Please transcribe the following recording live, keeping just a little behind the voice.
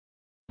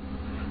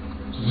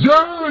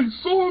Yay,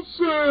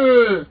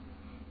 saucy!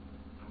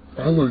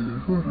 I love you,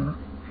 Twitter.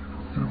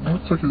 And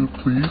 1 second,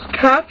 please.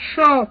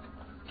 Ketchup!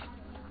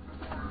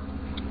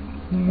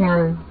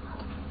 No.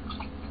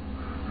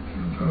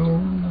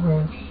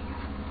 No.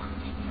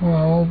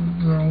 Oh,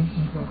 no.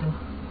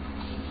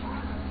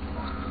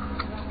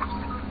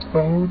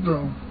 Oh,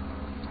 no.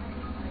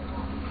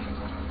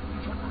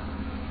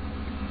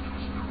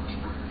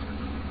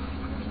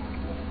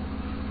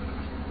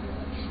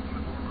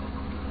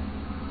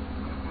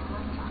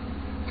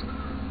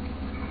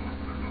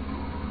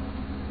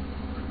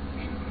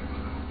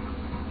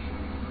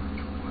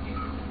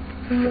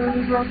 In the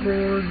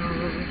corner,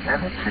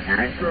 I'm a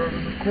couple down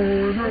in the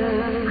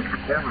corner. The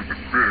corner's a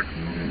fix.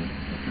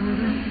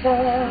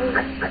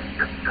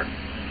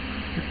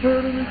 It's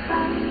turning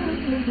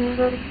fine, you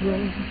gotta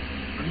play.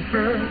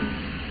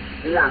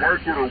 Oh, I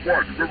like it or what? You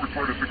ever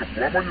tried to stick a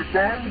plum on your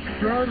thumb?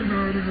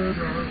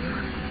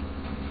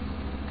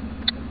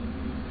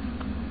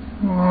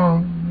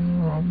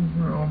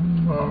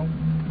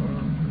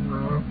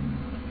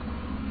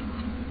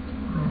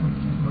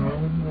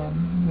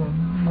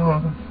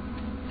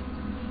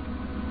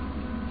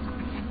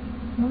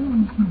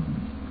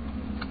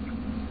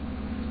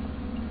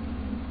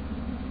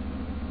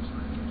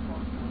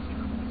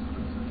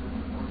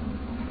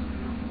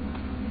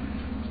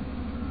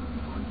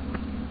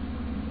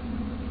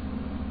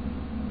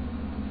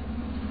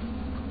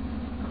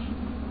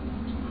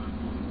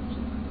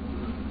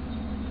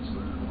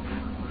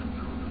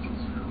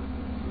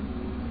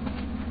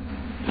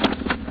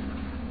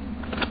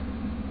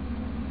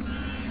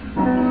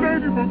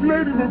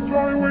 Ladybug,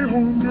 fly away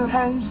home, your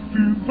house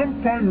is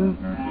on fire.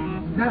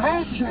 Your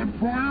house is on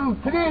fire?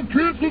 Come on,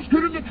 kids, let's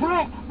get in the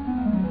truck.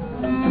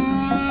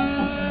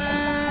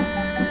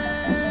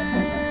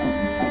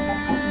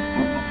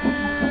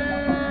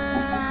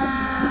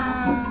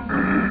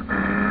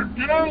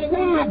 Get out of the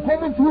way, I'm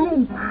coming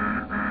through.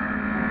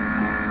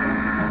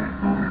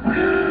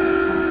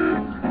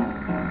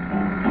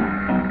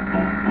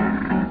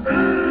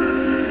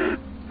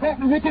 Help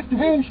me hook up the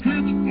hose, kids.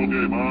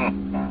 Okay, Ma.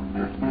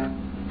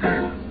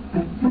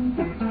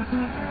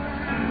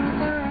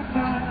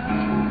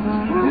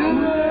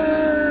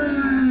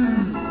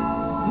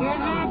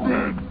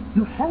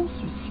 Your house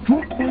was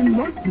struck by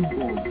lightning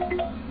bugs.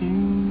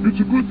 It's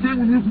a good thing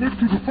we live next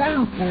to the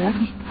fire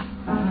pods.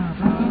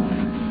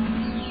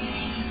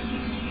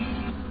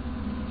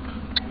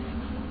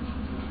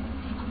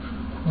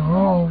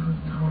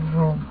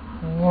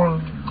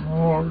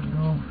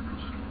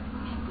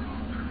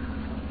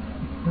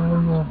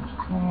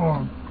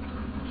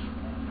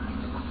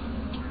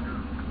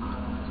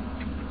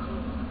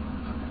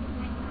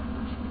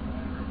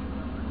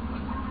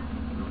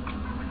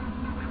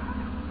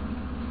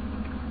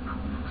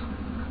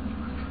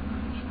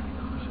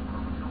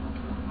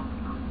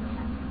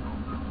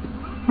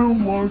 There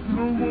wasn't a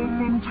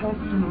woman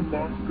tucked in a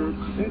basket.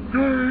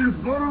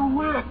 Okay, let her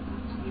rip.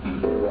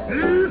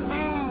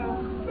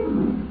 Yeehaw!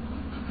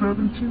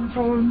 17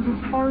 times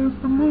as high as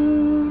the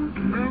moon.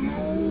 Hello,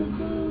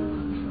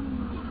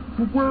 moon.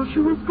 But where she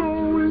was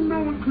going,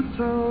 no one could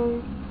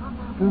tell.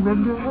 For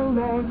under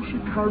her arm, she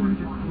carried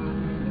a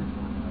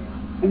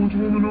crown. Old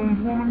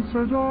woman,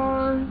 said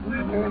I. We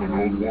call an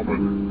old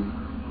woman.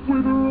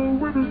 Whither, oh,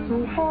 whither so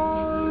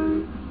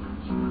high?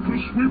 To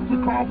sweep the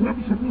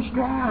cobwebs from the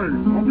sky.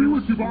 I'll be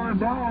with you by and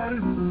by.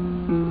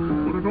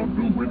 But I don't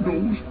do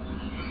windows.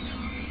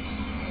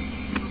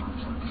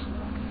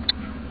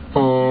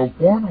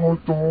 One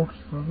hot dog.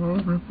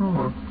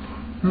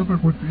 You're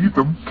going to eat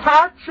them.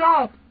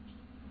 Ketchup!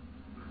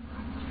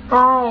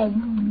 Oh.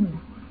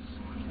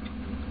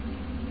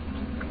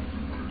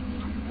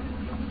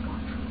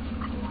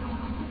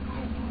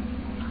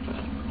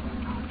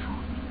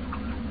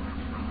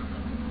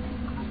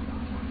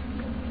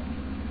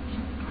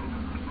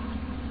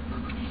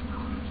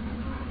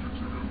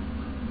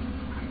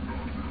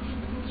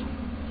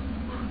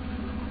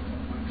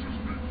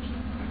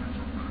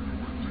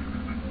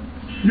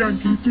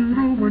 Yankee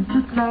Doodle went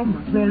to town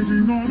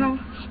riding on a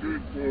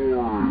skateboard.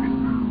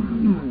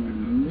 No.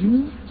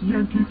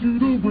 Yankee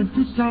Doodle went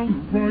to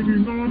town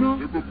riding on a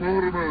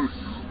hippopotamus.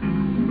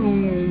 No.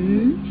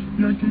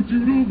 Yankee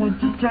Doodle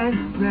went to town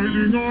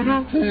riding on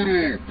a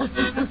poodle.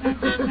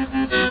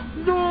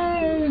 No.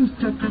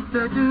 Stuck a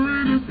feather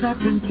in his cap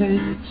and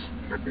coat.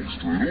 Apple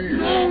strudel?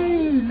 No.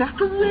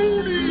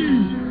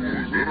 Macaroni.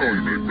 Is that how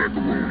you make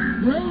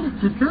macaroni? Well,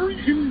 it's a very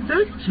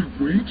inventive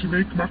way to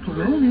make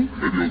macaroni.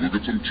 Maybe I'll look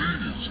at some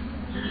cheese.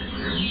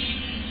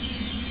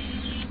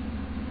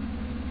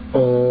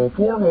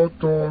 Poor hot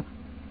dog.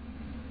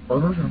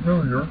 Others are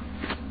familiar.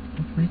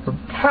 Let's meet them.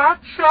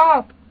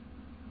 Ketchup!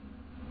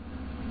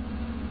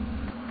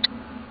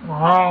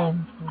 Wow.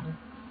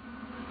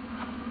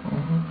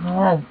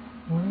 Wow.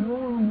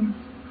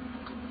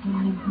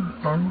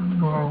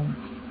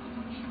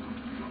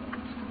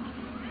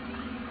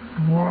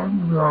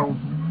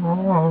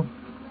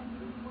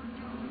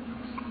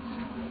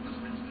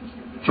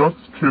 Just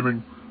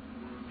kidding.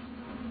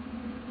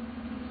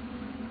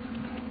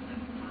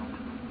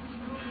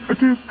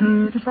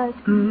 tisket, a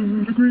socket,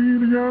 a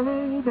green, a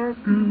yellow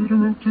basket, a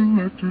rope to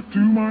letter to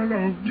my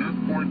love. Dear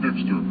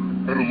Poindexter,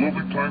 had a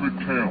lovely time at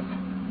camp.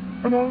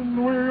 And on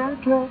the way I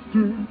dropped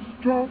it,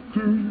 the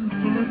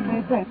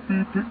little puppy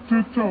picked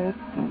it up.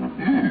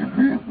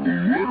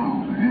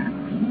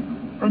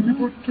 And he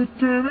put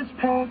it in his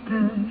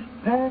pocket.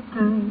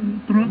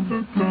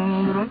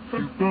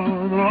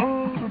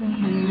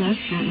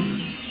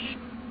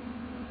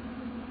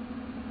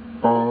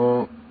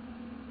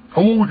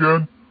 Hello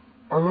again.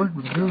 I like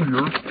the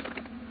here.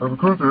 Have a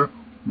good day.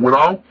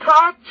 Without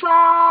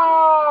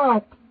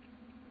ketchup!